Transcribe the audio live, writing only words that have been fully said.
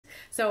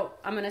So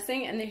I'm gonna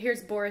sing, and then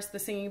here's Boris, the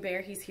singing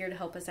bear. He's here to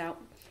help us out.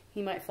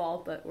 He might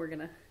fall, but we're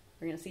gonna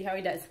see how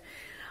he does.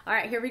 All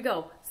right, here we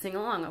go. Sing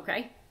along,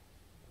 okay?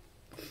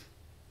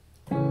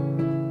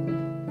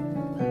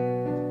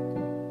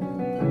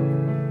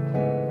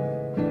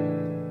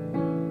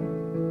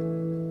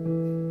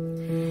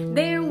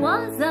 There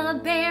was a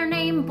bear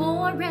named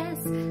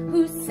Boris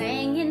who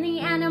sang in the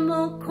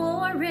animal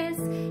chorus.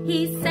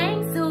 He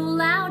sang so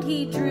loud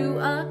he drew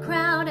a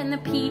crowd, and the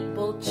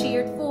people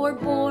cheered for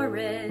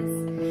Boris.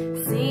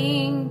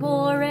 Sing,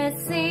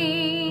 Boris,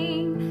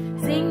 sing,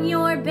 sing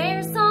your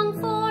bear song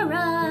for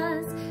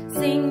us.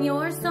 Sing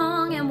your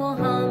song and we'll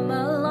hum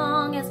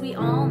along as we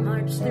all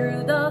march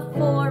through the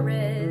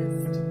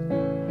forest.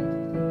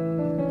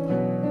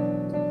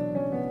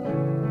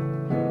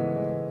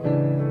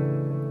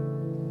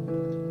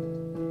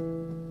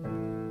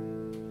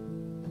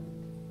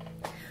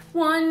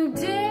 One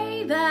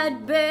day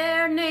that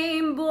bear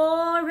named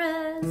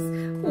Boris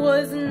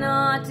was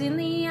not in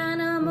the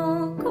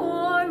animal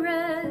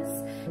chorus.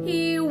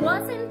 He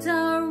wasn't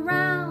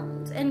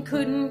around and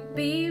couldn't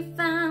be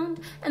found,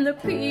 and the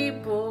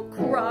people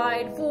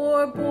cried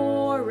for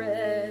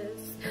Boris.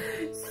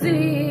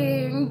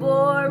 Sing,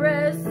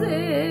 Boris,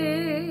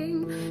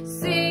 sing,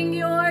 sing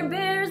your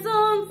bear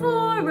song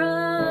for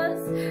us.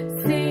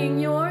 Sing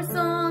your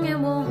song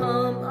and we'll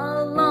hum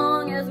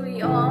along as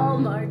we all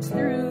march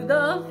through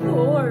the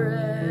forest.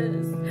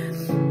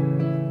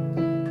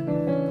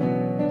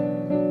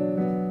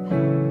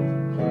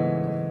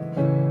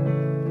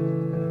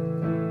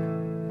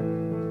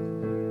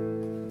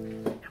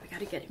 Now we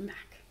gotta get him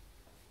back.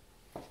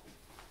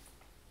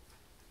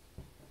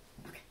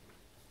 Okay.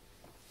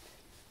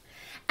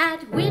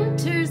 At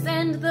winter's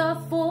end,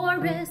 the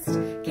forest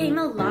came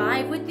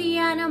alive with the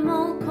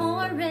animal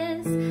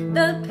chorus.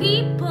 The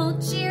people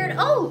cheered,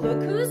 oh,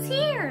 look who's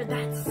here,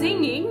 that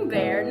singing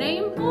bear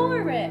named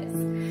Boris.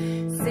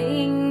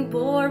 Sing,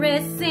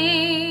 Boris,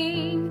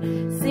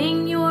 sing,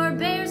 sing your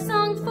bear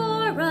song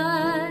for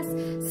us.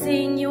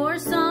 Sing your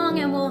song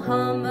and we'll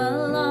hum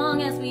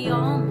along as we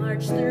all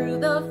march through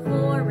the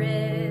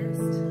forest.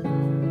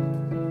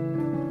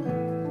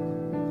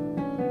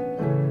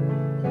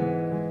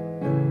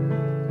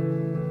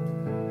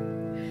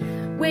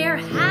 Where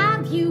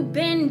have you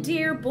been,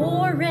 dear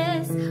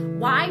Boris?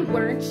 Why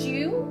weren't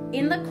you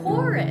in the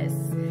chorus?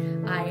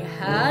 I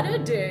had a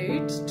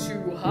date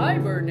to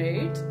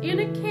hibernate in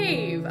a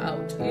cave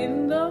out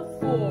in the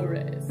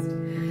forest.